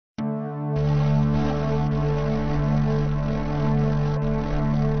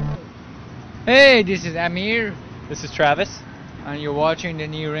Hey, this is Amir, This is Travis. and you're watching the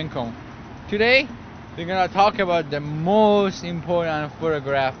new Wrinkle. Today, we're gonna talk about the most important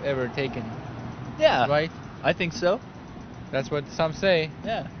photograph ever taken. Yeah, Right? I think so. That's what some say.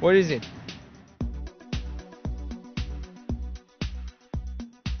 Yeah. What is it?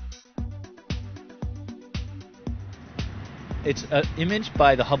 It's an image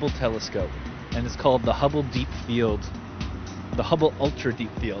by the Hubble telescope, and it's called the Hubble Deep Field. The Hubble Ultra Deep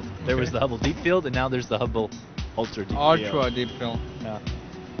Field. There was Okay. the Hubble Deep Field, and now there's the Hubble Ultra Deep Ultra Field. deep film. Yeah.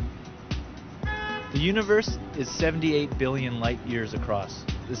 The universe is 78 billion light years across.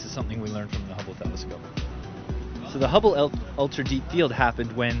 This is something we learned from the Hubble telescope. So the Hubble Ultra Deep Field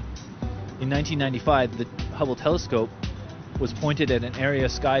happened when, in 1995, the Hubble telescope was pointed at an area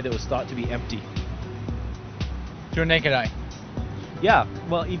of sky that was thought to be empty. To your naked eye. Yeah,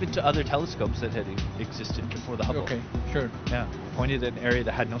 well, even to other telescopes that had existed before the Hubble. Okay, sure. Yeah, pointed at an area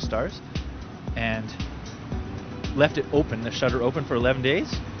that had no stars, and left it open, the shutter open for 11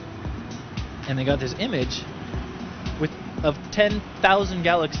 days, and they got this image of 10,000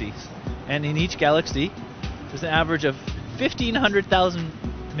 galaxies, and in each galaxy, there's an average of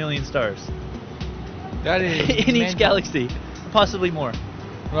 1,500,000 million stars That is in each mental. galaxy, possibly more.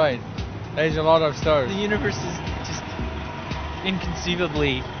 Right. That is a lot of stars. The universe is just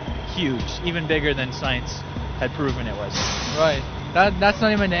inconceivably huge, even bigger than science had proven it was. Right. That's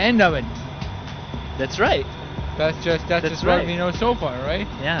not even the end of it. That's right. That's just what right. we know so far, right?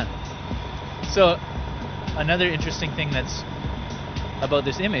 Yeah. So another interesting thing that's about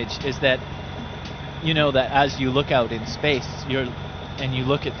this image is that you know that as you look out in space, you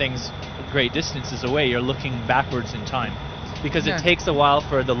look at things great distances away, you're looking backwards in time, because Yeah. it takes a while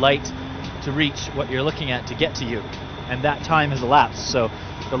for the light to reach what you're looking at to get to you, and that time has elapsed. So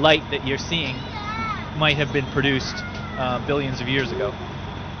the light that you're seeing might have been produced billions of years ago.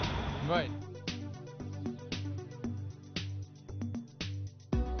 Right.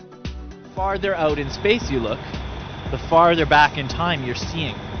 Farther out in space you look, the farther back in time you're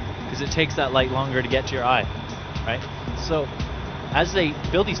seeing, because it takes that light longer to get to your eye, right? So as they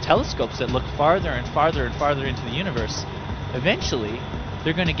build these telescopes that look farther and farther and farther into the universe, eventually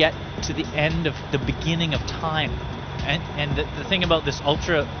they're going to get to the end of the beginning of time. And the thing about this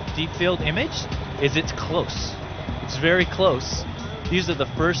ultra deep field image is it's close. It's very close. These are the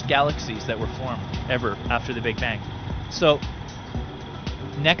first galaxies that were formed ever after the Big Bang. So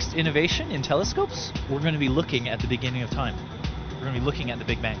next innovation in telescopes, we're going to be looking at the beginning of time. We're going to be looking at the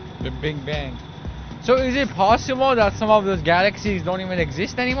Big Bang. The Big Bang. So is it possible that some of those galaxies don't even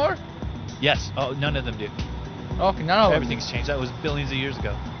exist anymore? Yes. Oh, none of them do. Okay, none of them. Everything's changed. That was billions of years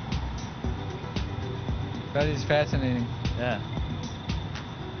ago. That is fascinating. Yeah.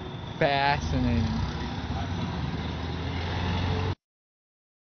 Fascinating.